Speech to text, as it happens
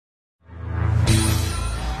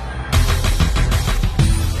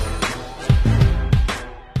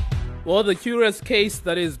Well, the curious case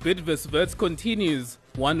that is Bidvest continues.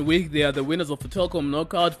 1 week they are the winners of the Telkom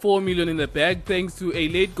knockout, 4 million in the bag thanks to a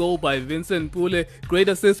late goal by Vincent Pule, great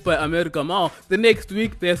assist by Amir Gamal. The next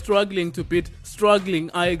week they're struggling to beat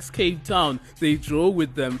struggling Ajax Cape Town. They draw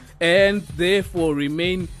with them and therefore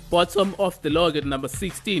remain bottom of the log at number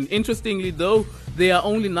 16. Interestingly though, they are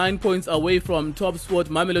only 9 points away from top spot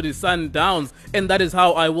Mamelodi Sundowns. And that is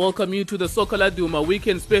how I welcome you to the Soccer Duma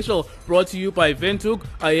weekend special brought to you by Windhoek.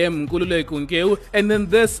 I am Nkululeko Kunkeu, and in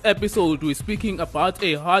this episode we're speaking about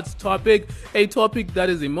a hot topic, a topic that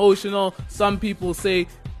is emotional. Some people say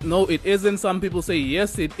no, it isn't. Some people say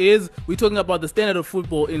yes, it is. We're talking about the standard of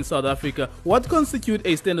football in South Africa. What constitutes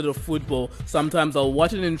a standard of football? Sometimes I'll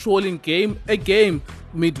watch an enthralling game, a game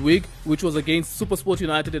midweek, which was against SuperSport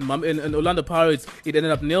United and Orlando Pirates. It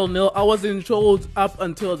ended up 0-0. I was enthralled up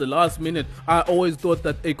until the last minute. I always thought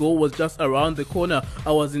that a goal was just around the corner.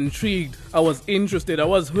 I was intrigued. I was interested. I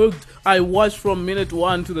was hooked. I watched from minute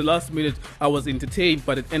 1 to the last minute. I was entertained,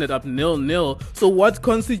 but it ended up 0-0. So what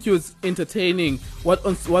constitutes entertaining? What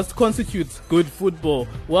constitutes good football?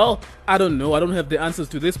 Well, I don't know. I don't have the answers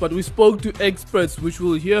to this, but we spoke to experts, which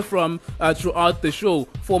we'll hear from throughout the show.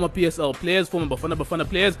 Former PSL players, former Bafana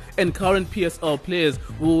players, and current PSL players.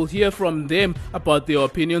 We'll hear from them about their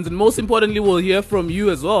opinions, and most importantly, we'll hear from you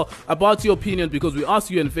as well about your opinion, because we asked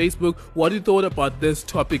you on Facebook what you thought about this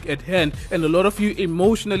topic at hand, and a lot of you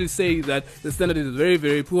emotionally say that the standard is very,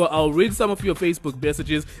 very poor. I'll read some of your Facebook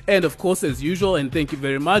messages, and of course, as usual, and thank you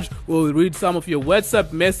very much, we'll read some of your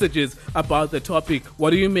WhatsApp messages about the topic. What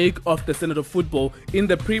do you make of the standard of football in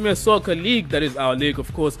the Premier Soccer League? That is our league,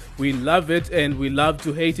 of course. We love it and we love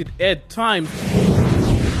to hate it at times.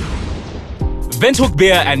 Windhoek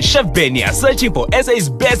Beer and Chef Benny are searching for SA's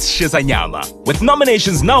best shisanyama. With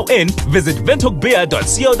nominations now in, visit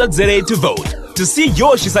windhoekbeer.co.za to vote. To see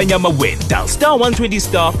your shisanyama win, dial *120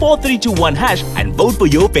 *4321 hash and vote for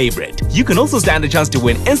your favorite. You can also stand a chance to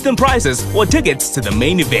win instant prizes or tickets to the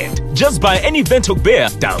main event. Just buy any Windhoek beer,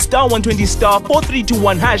 dial *120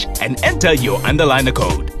 *4321 hash and enter your underliner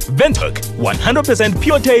code. Windhoek, 100%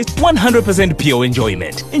 pure taste, 100% pure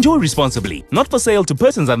enjoyment. Enjoy responsibly. Not for sale to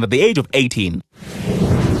persons under the age of 18.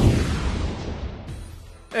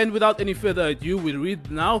 And without any further ado, we'll read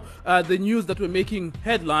now the news that were making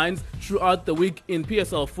headlines throughout the week in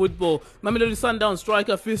PSL football. Mamelodi Sundowns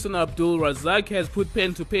striker Fiston Abdul Razak has put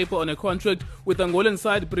pen to paper on a contract with Angolan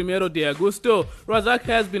side Primeiro de Agosto. Razak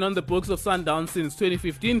has been on the books of Sundowns since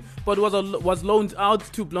 2015, but was loaned out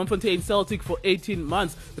to Bloemfontein Celtic for 18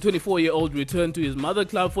 months. The 24-year-old returned to his mother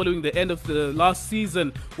club following the end of the last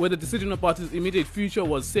season, where the decision about his immediate future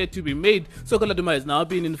was set to be made. Soccer Laduma has now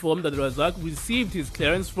been informed that Razak received his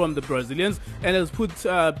clearance from the Brazilians and has put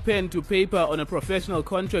pen to paper on a professional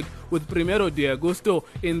contract with Primeiro de Agosto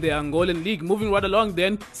in the Angolan league. Moving right along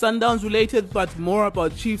then, Sundowns related, but more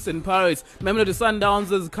about Chiefs and Pirates. Mamelodi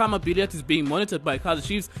Sundowns' Kama Billiat is being monitored by Kaizer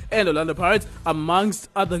Chiefs and Orlando Pirates, amongst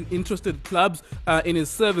other interested clubs in his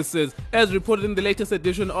services. As reported in the latest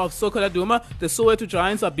edition of Soccer Duma, the Soweto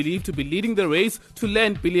Giants are believed to be leading the race to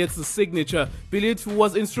land Billiat's signature. Billiat, who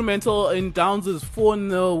was instrumental in Downs'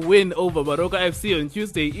 4-0 win over Baroka FC on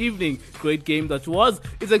Tuesday evening, great game that was,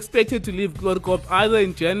 is expected to leave Glorkop either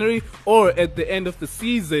in January or at the end of the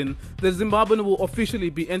season. The Zimbabwean will officially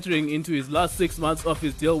be entering into his last 6 months of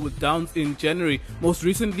his deal with Downs in January. Most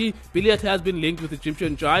recently, Billiat has been linked with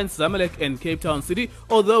Egyptian giants Zamalek and Cape Town City,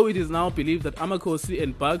 although it is now believed that Amakosi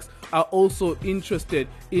and Bucks are also interested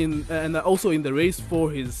in and are also in the race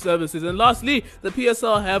for his services. And lastly, the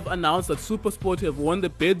PSL have announced that SuperSport have won the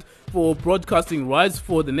bid for broadcasting rights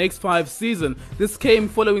for the next 5 seasons. This came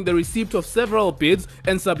following the receipt of several bids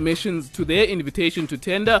and submissions to their invitation to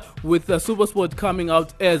tender, with SuperSport coming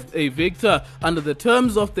out as a victor. Under the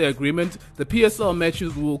terms of the agreement, the PSL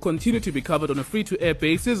matches will continue to be covered on a free-to-air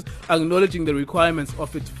basis, acknowledging the requirements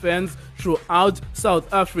of its fans throughout South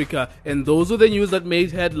Africa. And those are the news that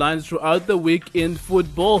made headlines throughout the week in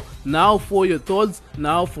football. Now for your thoughts,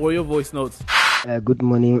 now for your voice notes. Good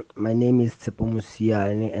morning. My name is Tsepo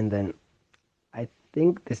Musiane, and then I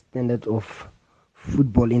think the standard of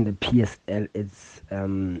football in the PSL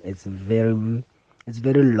is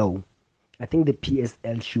very low. I think the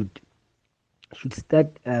PSL should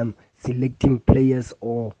start selecting players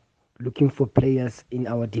or looking for players in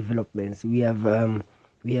our developments. We have a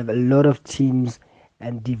lot of teams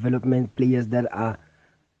and development players that are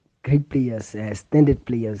great players, standard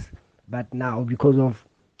players. But now, because of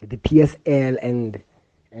the PSL and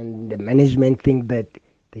the management, think that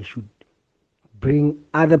they should bring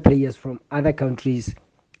other players from other countries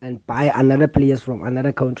and buy another players from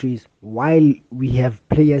another countries, while we have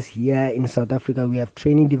players here in South Africa. We have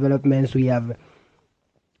training developments, we have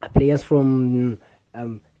players from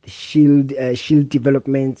the Shield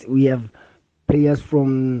development. We have players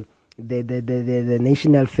from the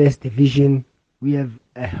National First Division. We have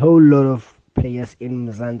a whole lot of players in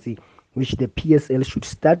Mzansi, which the PSL should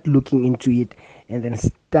start looking into it and then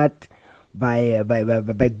start by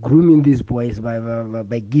grooming these boys,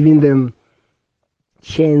 by giving them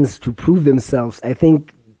chance to prove themselves. I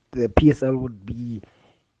think the PSL would be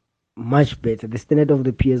much better. The standard of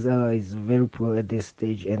the PSL is very poor at this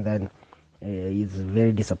stage, and then it's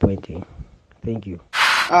very disappointing. Thank you.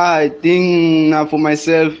 I think now for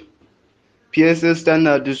myself, PSL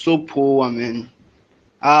standard is so poor, man.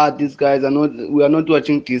 These guys are not. We are not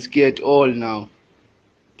watching Disky at all now.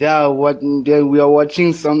 We are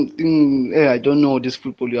watching something. I don't know this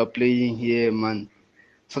football you are playing here, man.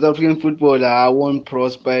 South African football, I won't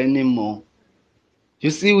prosper anymore. You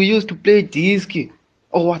see, we used to play Disky.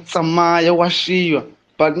 Oh, what's Samaya, Washiwa.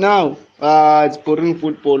 But now, it's boring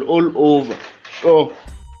football all over. Oh.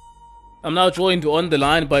 I'm now joined on the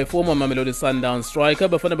line by former Mamelodi Sundowns striker,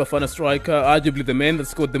 Bafana striker, arguably the man that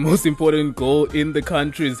scored the most important goal in the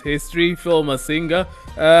country's history, Phil Masinga,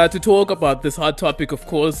 to talk about this hot topic, of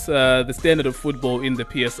course, the standard of football in the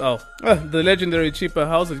PSL. The legendary Chipa,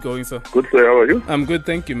 how's it going, sir? Good, sir. How are you? I'm good,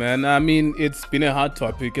 thank you, man. I mean, it's been a hot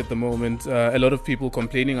topic at the moment. A lot of people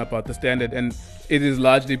complaining about the standard, and it is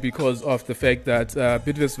largely because of the fact that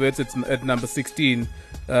Bidvest at number 16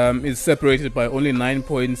 is separated by only 9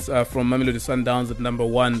 points from Mamelodi Sundowns at number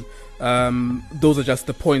 1. Those are just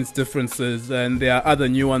the points differences, and there are other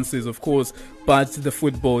nuances, of course, but the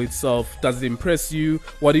football itself, does it impress you?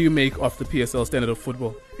 What do you make of the PSL standard of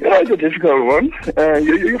football? Yeah, it's a difficult one.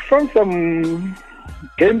 You found some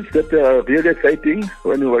games that are really exciting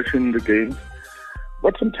when you're watching the games,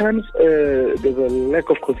 but sometimes there's a lack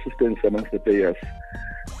of consistency amongst the players.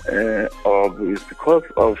 It's because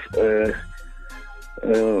of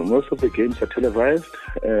most of the games are televised.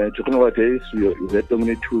 During our days, we had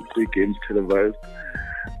only 2-3 games televised.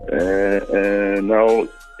 Now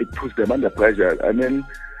it puts them under pressure. I mean,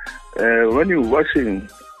 when you're watching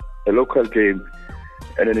a local game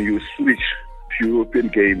and then you switch to European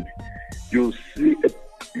game, you see a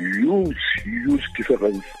huge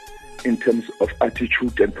difference in terms of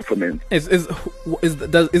attitude and performance. Is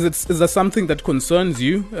there something that concerns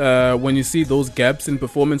you when you see those gaps in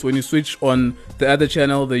performance, when you switch on the other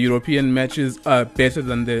channel, the European matches are better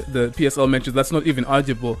than the PSL matches? That's not even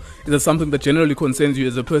arguable. Is there something that generally concerns you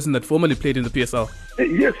as a person that formerly played in the PSL?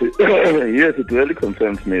 Yes, yes, it really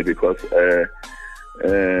concerns me because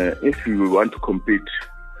if you want to compete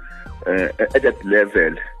at that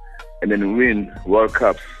level and then win World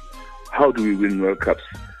Cups, how do we win World Cups?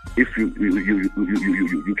 If you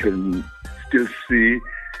can still see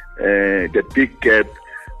the big gap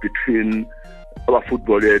between our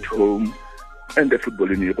football at home and the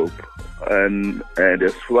football in Europe, and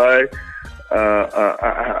that's why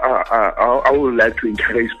I would like to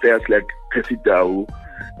encourage players like Pesidau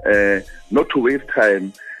not to waste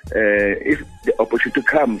time. If the opportunity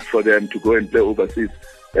comes for them to go and play overseas,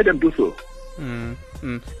 let them do so.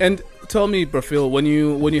 And tell me, Brafil, when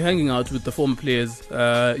you're hanging out with the former players,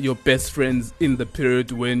 your best friends in the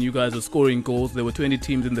period when you guys were scoring goals, there were 20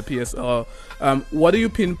 teams in the PSL. What do you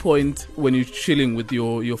pinpoint when you're chilling with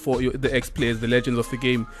the ex-players, the legends of the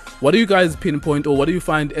game? What do you guys pinpoint, or what do you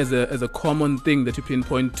find as a common thing that you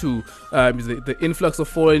pinpoint to? Is the influx of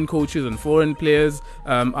foreign coaches and foreign players?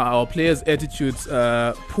 Are our players' attitudes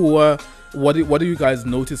poor? What do you guys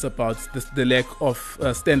notice about the lack of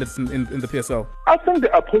standards in the PSL? I think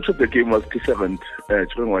the approach of the game was different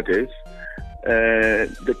during our days.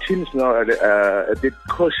 The teams now are a bit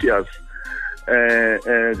cautious.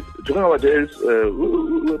 During our days,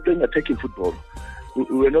 we were playing attacking football. We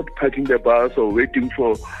were not parking the bus or waiting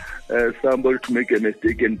for somebody to make a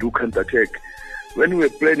mistake and do counter-attack. When we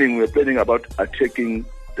were planning about attacking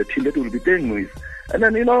the team that we will be playing with. And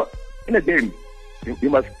then, in a game, you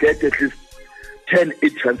must get at least 10,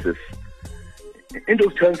 8 chances. In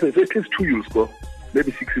those chances, at least 2 you'll score,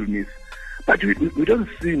 maybe 6 you'll miss. But we don't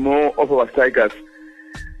see more of our strikers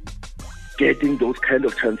getting those kind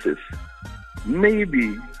of chances.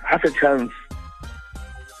 Maybe half a chance,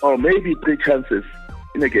 or maybe 3 chances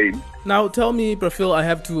in a game. Now tell me, Brafil,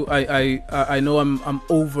 I know I'm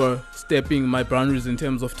overstepping my boundaries in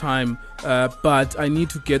terms of time, but I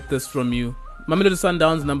need to get this from you. Mamelodi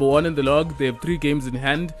Sundowns, number 1 in the log. They have 3 games in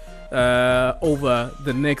hand over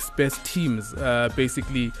the next best teams,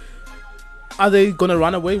 basically. Are they going to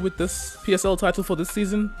run away with this PSL title for this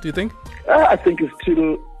season, do you think? I think it's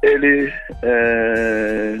still early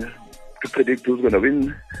to predict who's going to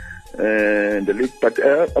win the league. But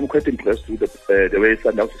I'm quite impressed with the way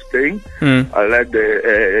Sundowns is playing. I like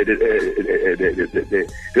they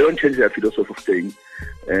don't change their philosophy of playing.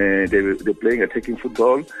 They're playing attacking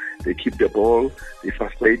football. They keep the ball. They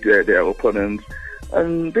frustrate their opponents,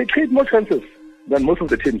 and they create more chances than most of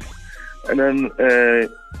the teams. And then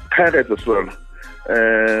Pirates as well.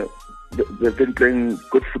 They've been playing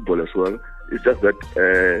good football as well. It's just that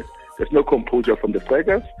there's no composure from the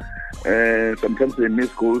strikers. Sometimes they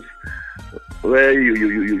miss goals where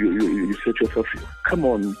you say to yourself, come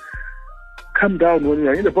on, calm down when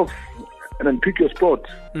you're in the box and then pick your spot.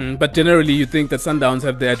 But generally you think that Sundowns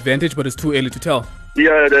have the advantage, but it's too early to tell.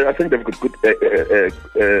 Yeah, I think they've got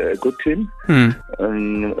a good team.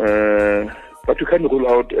 But you can't rule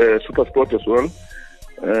out Super Sport as well.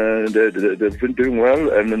 They've been doing well,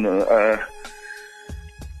 and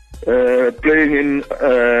playing in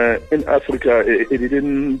Africa, it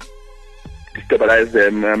didn't destabilize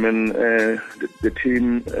them. I mean, the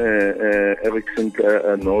team, Eric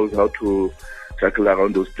Sinclair knows how to tackle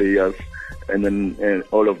around those players, and then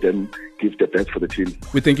all of them give the best for the team.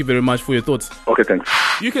 We thank you very much for your thoughts. Okay, thanks.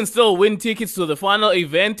 You can still win tickets to the final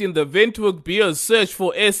event in the Windhoek Beers Search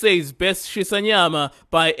for SA's Best Shisanyama.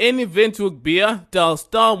 Buy any Windhoek beer, dial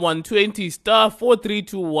 *120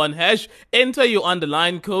 *4321 hash, enter your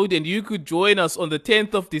underline code, and you could join us on the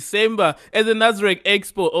 10th of December at the Nasrec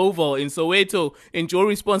Expo Oval in Soweto. Enjoy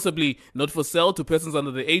responsibly, not for sale to persons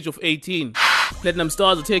under the age of 18. Platinum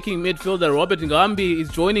Stars attacking midfielder Robert Ngambi is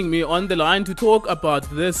joining me on the line to talk about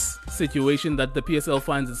this situation that the PSL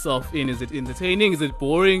finds itself in. Is it entertaining? Is it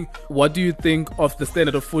boring? What do you think of the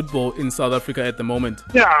standard of football in South Africa at the moment?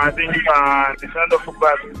 Yeah, I think the standard of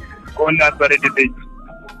football has gone up a little bit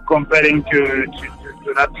comparing to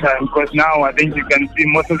that time, because now I think you can see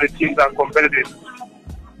most of the teams are competitive.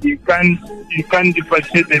 You can't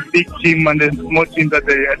differentiate the big team and the small teams at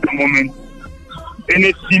the moment.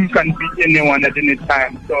 Any team can beat anyone at any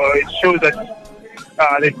time. So it shows that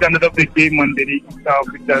the standard of the game and the league itself,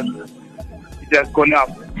 it has gone up.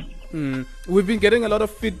 We've been getting a lot of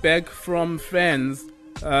feedback from fans,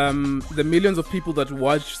 the millions of people that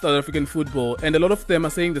watch South African football, and a lot of them are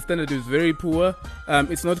saying the standard is very poor.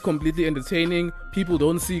 It's not completely entertaining. People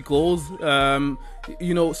don't see goals.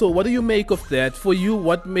 So what do you make of that? For you,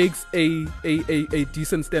 what makes a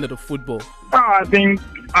decent standard of football? I think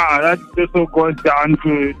that also goes down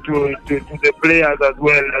to the players as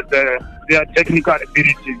well, their technical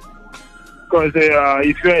ability. Because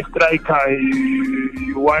if you're a striker,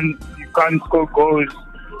 you can't score goals.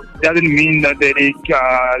 Doesn't mean that the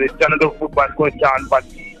standard of football goes down, but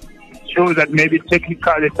it shows that maybe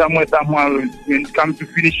technically somewhere when it comes to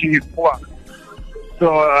finishing is poor. So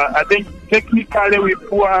I think technically we're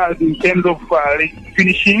poor in terms of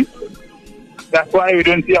finishing. That's why we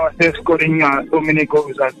don't see ourselves scoring so many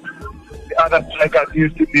goals as the other strikers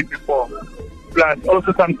used to be before. Plus,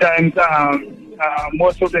 also sometimes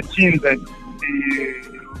most of the teams that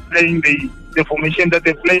playing the formation that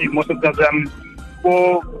they play, most of them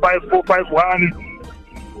 4-5-1,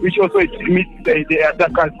 which also limits the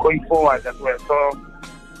attackers going forward as well. So,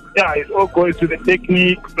 yeah, it all goes to the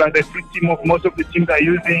technique, plus the system of most of the teams are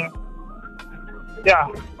using. Yeah,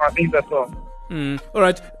 I think that's all. All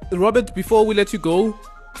right, Robert, before we let you go,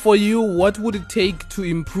 for you, what would it take to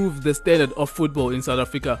improve the standard of football in South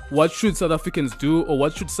Africa? What should South Africans do, or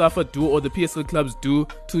what should SAFA do, or the PSL clubs do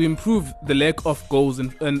to improve the lack of goals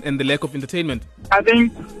and the lack of entertainment? I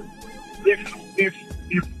think if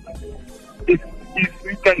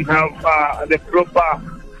we can have the proper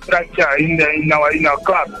structure in our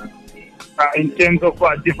club in terms of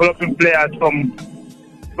developing players from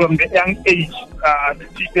the young age to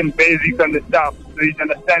teach them basics and the stuff, so you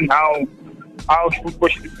understand how football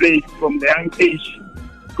should be played from the young age.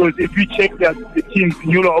 Because if you check the teams in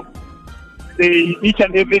Europe, each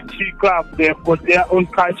and every club, they've got their own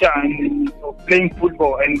culture of playing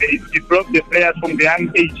football, and they develop the players from the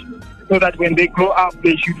young age, so that when they grow up,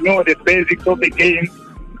 they should know the basics of the game.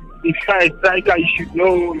 If you're a striker, you should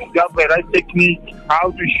know, you should have the right technique,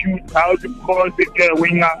 how to shoot, how to cross the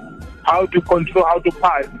winger, how to control, how to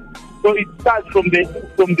pass. So it starts from the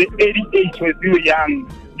early age when you're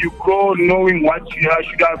young. You grow knowing what you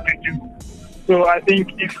should have to do. So I think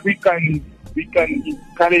if we can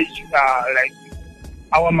encourage like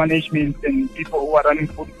our management and people who are running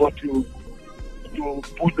football to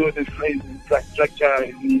put those infrastructure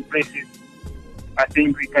in places, I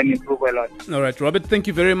think we can improve a lot. All right, Robert, thank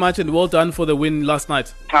you very much, and well done for the win last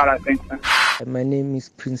night. All right, thanks. My name is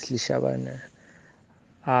Princely Shabana.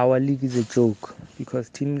 Our league is a joke because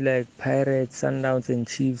teams like Pirates, Sundowns and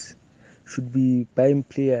Chiefs should be buying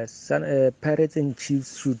players. Pirates and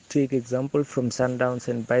Chiefs should take example from Sundowns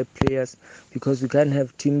and buy players, because we can't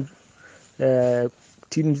have teams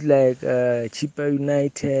like Chippa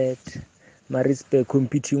United, Maritzburg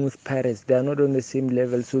competing with Pirates. They are not on the same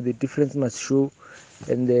level, so the difference must show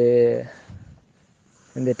in the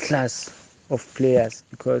class of players,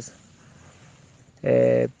 because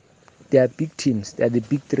they are big teams. They are the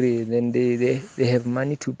big three. Then they have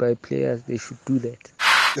money to buy players. They should do that.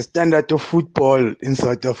 The standard of football in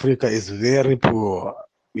South Africa is very poor.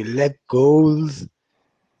 We lack goals.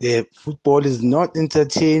 The football is not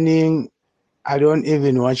entertaining. I don't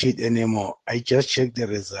even watch it anymore. I just check the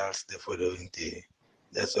results the following day.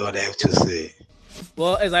 That's all I have to say.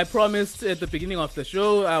 Well, as I promised at the beginning of the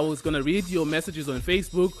show, I was going to read your messages on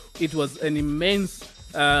Facebook. It was an immense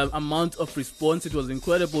amount of response. It was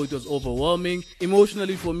incredible. It was overwhelming.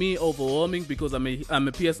 Emotionally for me, overwhelming, because I'm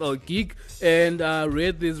a PSL geek, and I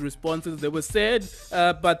read these responses. They were sad,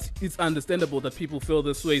 but it's understandable that people feel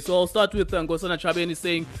this way. So I'll start with Ngosana Chabeni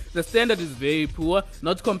saying the standard is very poor,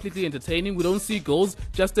 not completely entertaining. We don't see goals,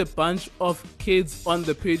 just a bunch of kids on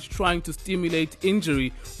the pitch trying to stimulate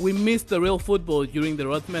injury. We missed the real football during the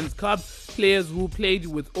Rothmans Cup. Players who played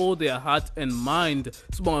with all their heart and mind.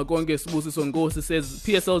 Sibonga Konke Sibusiso Ngosi says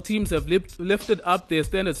PSL teams have lifted up their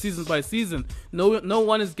standards season by season. No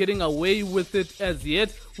one is getting away with it as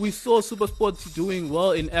yet. We saw SuperSport doing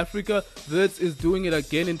well in Africa. Wits is doing it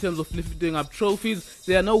again in terms of lifting up trophies.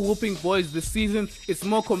 There are no whooping boys this season. It's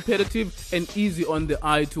more competitive and easy on the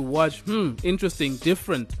eye to watch. Interesting,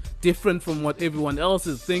 different from what everyone else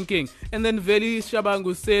is thinking. And then Veli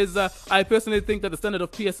Shabangu says, I personally think that the standard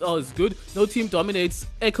of PSL is good. No team dominates,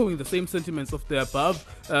 echoing the same sentiments of the above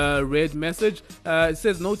read message. It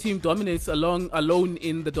says no team dominates alone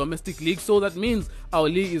in the domestic league, so that means our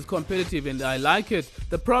league is competitive, and I like it.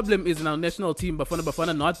 The problem is in our national team,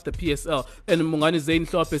 Bafana, not the PSL. And Mungani Zain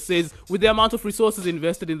Klope says, with the amount of resources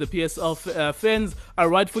invested in the PSL, fans are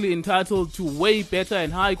rightfully entitled to way better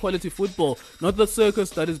and high quality football, not the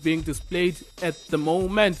circus that is being displayed at the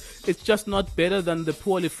moment. It's just not better than the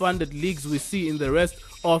poorly funded leagues we see in the rest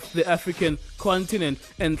of the African continent.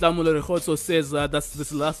 And Tlamulo Rekotso says that's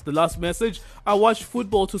the last message. I watch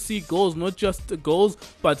football to see goals, not just goals,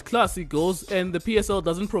 but classy goals, and the PSL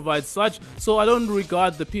doesn't provide such, so I don't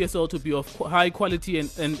regard the PSL to be of high quality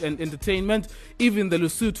and entertainment. Even the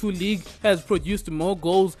Lesotho League has produced more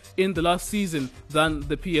goals in the last season than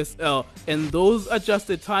the PSL, and those are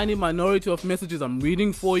just a tiny minority of messages I'm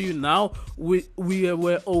reading for you now. We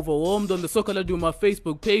were overwhelmed on the Soccer Duma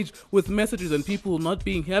Facebook page with messages and people not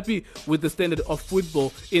being happy with the standard of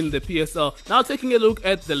football in the PSL. Now taking a look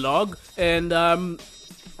at the log, and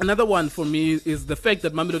another one for me is the fact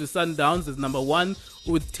that Mamelodi Sundowns is number one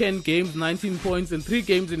with 10 games, 19 points, and 3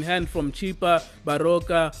 games in hand from Chippa,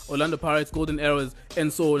 Baroka, Orlando Pirates, Golden Arrows,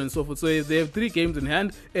 and so on and so forth. So they have 3 games in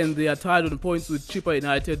hand, and they are tied on points with Chippa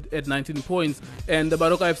United at 19 points. And the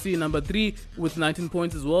Baroka FC number 3 with 19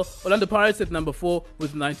 points as well. Orlando Pirates at number 4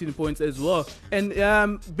 with 19 points as well. And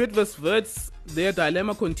Bidvest Wits, their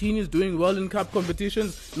dilemma continues, doing well in cup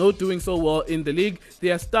competitions, not doing so well in the league. They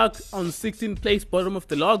are stuck on 16th place, bottom of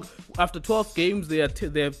the log. After 12 games, they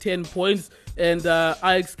have 10 points. And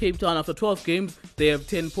Ajax Cape Town, after 12 games, they have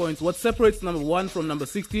 10 points. What separates number 1 from number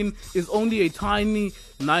 16 is only a tiny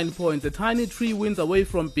 9 points, a tiny 3 wins away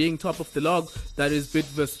from being top of the log. That is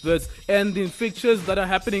Bidvest Wits. And in fixtures that are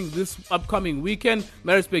happening this upcoming weekend,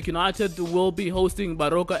 Maritzburg United will be hosting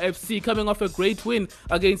Baroka FC, coming off a great win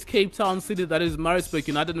against Cape Town City. That is Maritzburg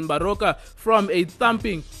United and Baroka, from a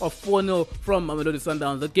thumping of 4-0 from Mamelodi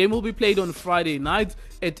Sundowns. The game will be played on Friday night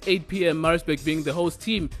at 8 p.m. Maritzburg being the host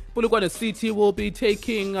team. Polokwane City will be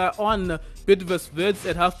taking on Bidvest Wits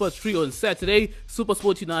at 3:30 on Saturday.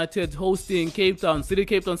 SuperSport United hosting Cape Town City.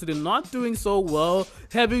 Cape Town City not doing so well,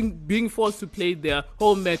 being forced to play their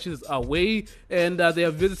home matches away, and they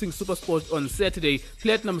are visiting SuperSport on Saturday.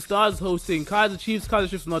 Platinum Stars hosting Kaizer Chiefs. Kaizer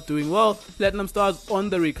Chiefs not doing well. Platinum Stars on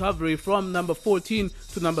the recovery from number 14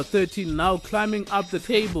 to number 13, now climbing up the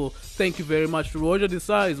table. Thank you very much. Roger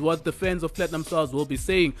decides what the fans of Platinum Stars will be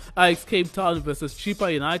saying. Ajax Cape Town versus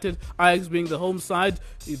Chippa United. Ajax being the home side.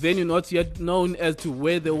 Venue not yet known as to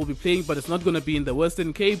where they will be playing, but it's not going to be in the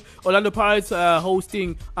Western Cape. Orlando Pirates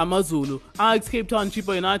hosting Amazulu. Ajax Cape Town,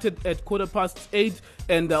 Chippa United at 8:15,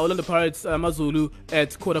 and Orlando Pirates Amazulu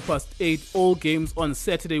at 8:15. All games on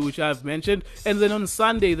Saturday, which I've mentioned. And then on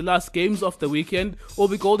Sunday, the last games of the weekend will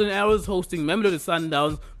be Golden Arrows hosting Mamelodi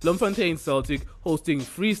Sundowns. Bloemfontein Celtic hosting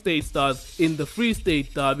Free State Stars in the Free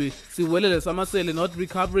State Derby. Siwelele Samasele not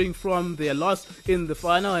recovering from their loss in the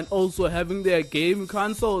final and also having their game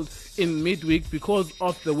cancelled in midweek because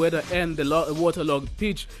of the weather and the waterlogged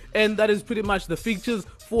pitch. And that is pretty much the fixtures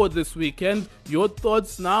for this weekend. Your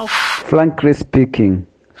thoughts now? Frankly speaking,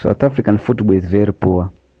 South African football is very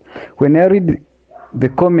poor. When I read the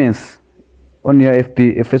comments on your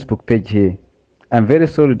Facebook page here, I'm very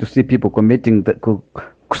sorry to see people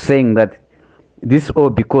saying that this all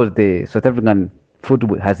because the South African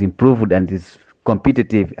football has improved and is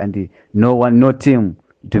competitive and no team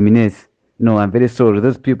dominates. No, I'm very sorry.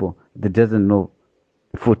 Those people, they doesn't know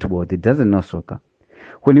football, they doesn't know soccer.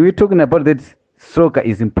 When we're talking about that soccer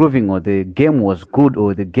is improving or the game was good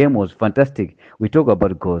or the game was fantastic, we talk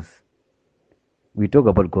about goals. We talk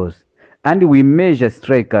about goals. And we measure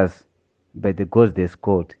strikers by the goals they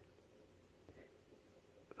scored.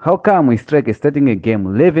 How come we strike starting a game,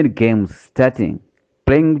 11 games starting,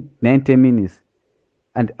 playing 90 minutes,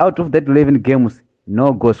 and out of that 11 games,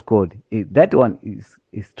 no goal scored? That one is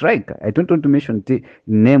a striker. I don't want to mention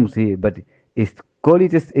names here, but call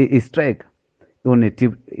it a striker on a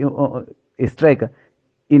team, a striker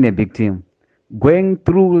in a big team. Going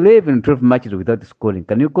through 11, 12 matches without scoring.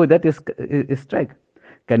 Can you call that a striker?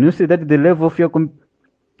 Can you say that the level of your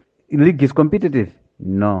league is competitive?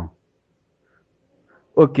 No.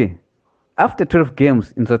 Okay. After 12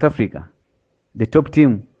 games in South Africa, the top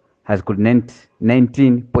team has got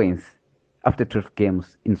 19 points. After 12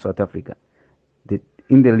 games in South Africa,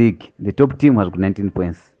 in the league, the top team has got 19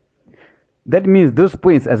 points. That means those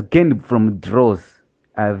points are gained from draws.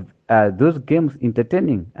 Are those games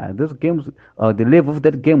entertaining? Are those games or the level of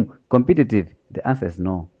that game competitive? The answer is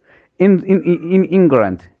no. In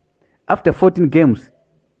England, after 14 games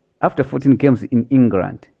in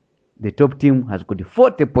England, the top team has got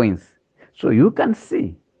 40 points. So you can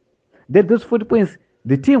see that those 40 points,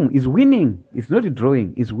 the team is winning. It's not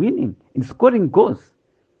drawing. It's winning. It's scoring goals.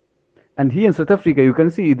 And here in South Africa, you can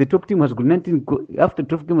see the top team has got 19. After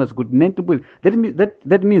 12 games, has got 19 points.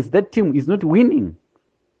 That means that team is not winning.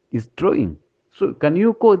 It's drawing. So can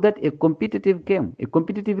you call that a competitive game, a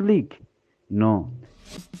competitive league? No.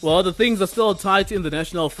 Well, the things are still tight in the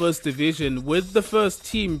National First Division, with the first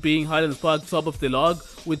team being Highlands Park top of the log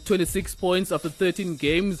with 26 points after 13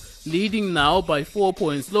 games, leading now by 4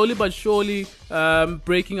 points. Slowly but surely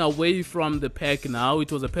breaking away from the pack now.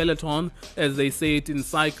 It was a peloton, as they say it in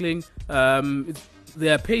cycling. They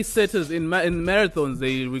are pace setters in marathons.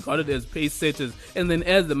 They regarded as pace setters, and then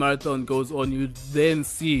as the marathon goes on, you then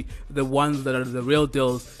see the ones that are the real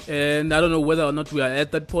deals. And I don't know whether or not we are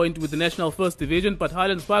at that point with the National First Division, but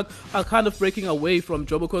Highlands Park are kind of breaking away from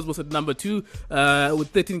Jobo Cosmos at number 2 with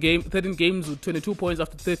 13 games with 22 points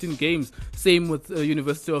after 13 games. Same with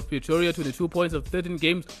University of Pretoria, 22 points after 13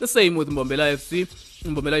 games. The same with Mbombela FC.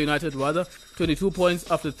 Mbombela United rather, 22 points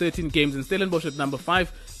after 13 games. And Stellenbosch at number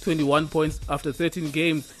 5, 21 points after 13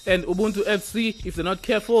 games. And Ubuntu FC, if they're not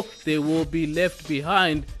careful, they will be left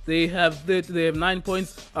behind. They have 9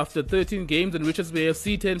 points after 13 games, and Richards Bay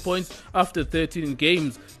FC 10 points after 13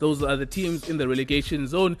 games. Those are the teams in the relegation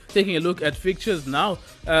zone. Taking a look at fixtures now,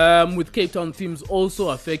 with Cape Town teams also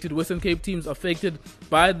affected, Western Cape teams affected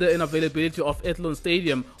by the unavailability of Athlone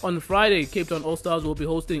Stadium. On Friday, Cape Town All-Stars will be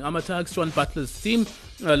hosting Amatax, John Butler's team,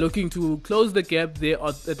 looking to close the gap there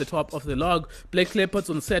at the top of the log. Black Leopards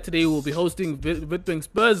on Saturday will be hosting Witbank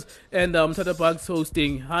Spurs, and Tata Bucks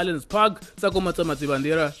hosting Highlands Park. Sakomata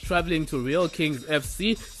Matsibandera traveling to Real Kings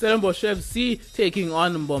FC. Stellenbosch FC taking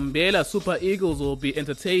on Mbombela. Super Eagles will be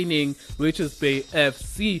entertaining Richards Bay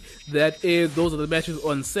FC. Those are the matches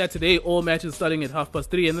on Saturday. All matches starting at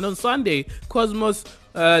 3:30. And then on Sunday, Cosmos,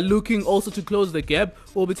 looking also to close the gap,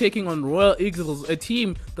 will be taking on Royal Eagles, a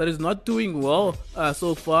team that is not doing well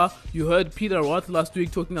so far. You heard Peter Roth last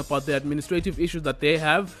week talking about the administrative issues that they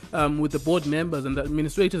have with the board members and the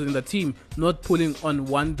administrators in the team not pulling on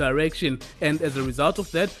one direction, and as a result of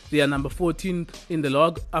that, they are number 14 in the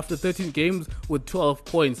log after 13 games with 12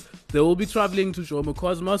 points. They will be traveling to Jomo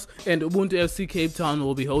Cosmos, and Ubuntu FC Cape Town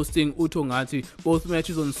will be hosting Utongati. Both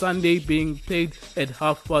matches on Sunday being played at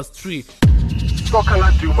 3:30.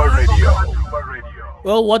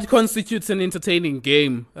 Well, what constitutes an entertaining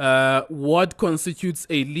game? What constitutes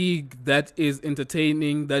a league that is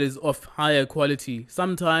entertaining, that is of higher quality?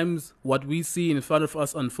 Sometimes what we see in front of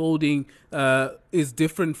us unfolding is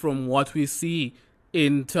different from what we see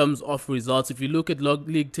in terms of results. If you look at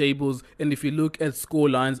league tables and if you look at score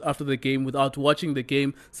lines after the game without watching the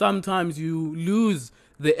game, sometimes you lose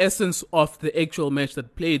the essence of the actual match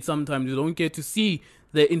that played. Sometimes you don't get to see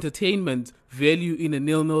the entertainment value in a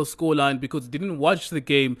 0-0 scoreline because you didn't watch the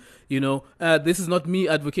game. This is not me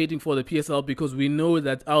advocating for the PSL because we know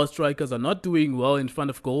that our strikers are not doing well in front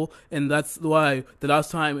of goal, and that's why the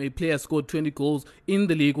last time a player scored 20 goals in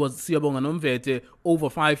the league was Siyabonga Nomvete over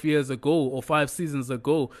 5 years ago or 5 seasons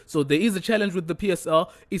ago. So there is a challenge with the PSL.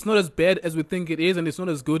 It's not as bad as we think it is, and it's not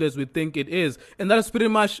as good as we think it is. And that is pretty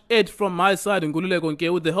much it from my side. Ngululeko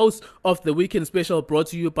Nkewu, the host of the Weekend Special, brought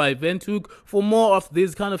to you by Windhoek. For more of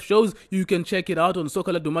these kind of shows, you can check it out on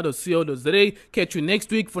sokaladuma.co.za. Catch you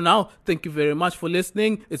next week. For now, thank you very much for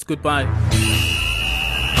listening. It's goodbye.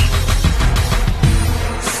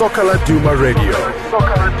 Sokaladuma Radio.